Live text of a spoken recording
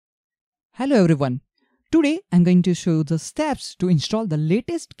Hello everyone. Today I'm going to show the steps to install the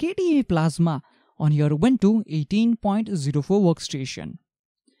latest KDE Plasma on your Ubuntu 18.04 workstation.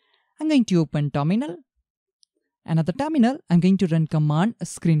 I'm going to open terminal, and at the terminal I'm going to run command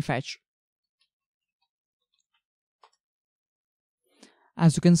screen fetch.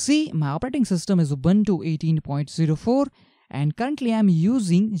 As you can see, my operating system is Ubuntu 18.04 and currently I'm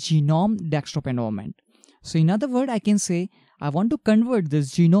using GNOME desktop environment. So in other words, I can say I want to convert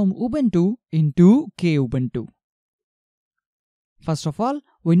this GNOME Ubuntu into Kubuntu. First of all,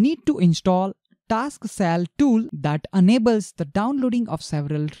 we need to install Tasksel tool that enables the downloading of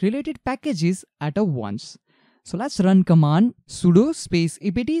several related packages at once. So let's run command sudo space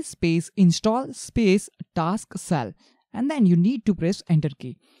apt space install space Tasksel, and then you need to press enter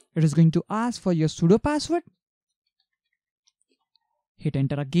key. It is going to ask for your sudo password. Hit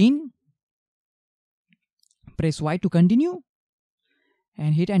enter again. Press Y to continue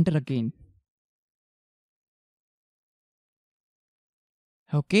and hit enter again.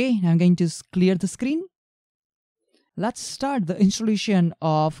 Okay, I'm going to clear the screen. Let's start the installation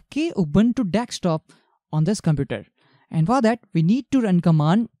of kubuntu-desktop on this computer. And for that, we need to run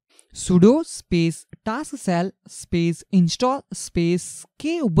command sudo space tasksel space install space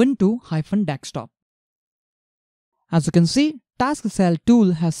kubuntu-desktop. As you can see, Tasksel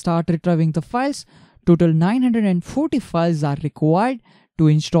tool has started retrieving the files. Total 940 files are required to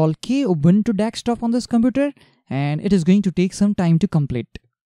install kubuntu-desktop on this computer, and it is going to take some time to complete.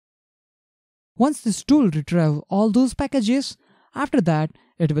 Once this tool retrieves all those packages, after that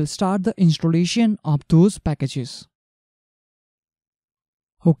it will start the installation of those packages.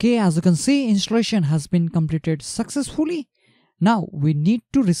 Okay, as you can see, installation has been completed successfully. Now we need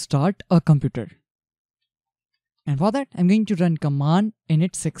to restart a computer. And for that, I'm going to run command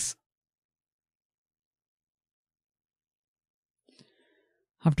init6.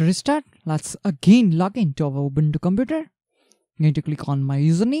 After restart, let's again log into our Ubuntu computer. I'm going to click on my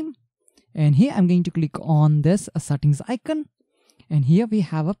username, and here I'm going to click on this settings icon, and here we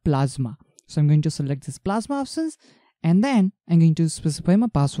have a Plasma. So I'm going to select this Plasma options, and then I'm going to specify my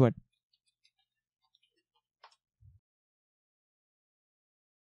password.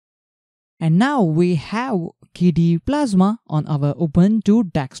 And now we have KDE Plasma on our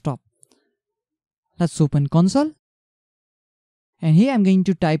Ubuntu desktop. Let's open console. And here I'm going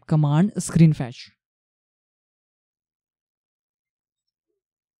to type command screen fetch.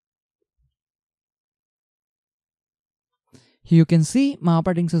 Here you can see my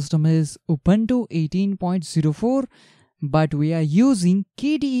operating system is Ubuntu 18.04, but we are using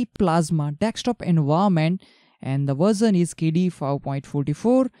KDE Plasma Desktop environment, and the version is KDE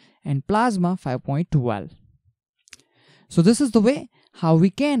 5.44 and Plasma 5.12. So this is the way how we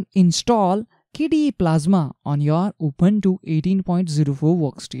can install KDE Plasma on your Ubuntu 18.04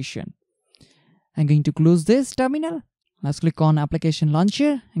 workstation. I'm going to close this terminal. Let's click on Application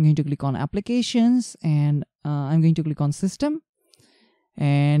Launcher. I'm going to click on Applications, and I'm going to click on System.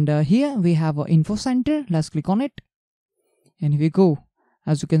 And here we have an Info Center. Let's click on it. And here we go.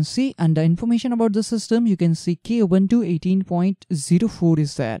 As you can see, under information about the system, you can see Ubuntu 18.04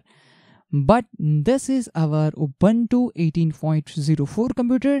 is there. But this is our Ubuntu 18.04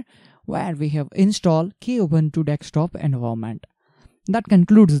 computer, where we have installed Ubuntu desktop environment. That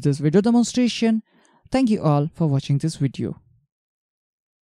concludes this video demonstration. Thank you all for watching this video.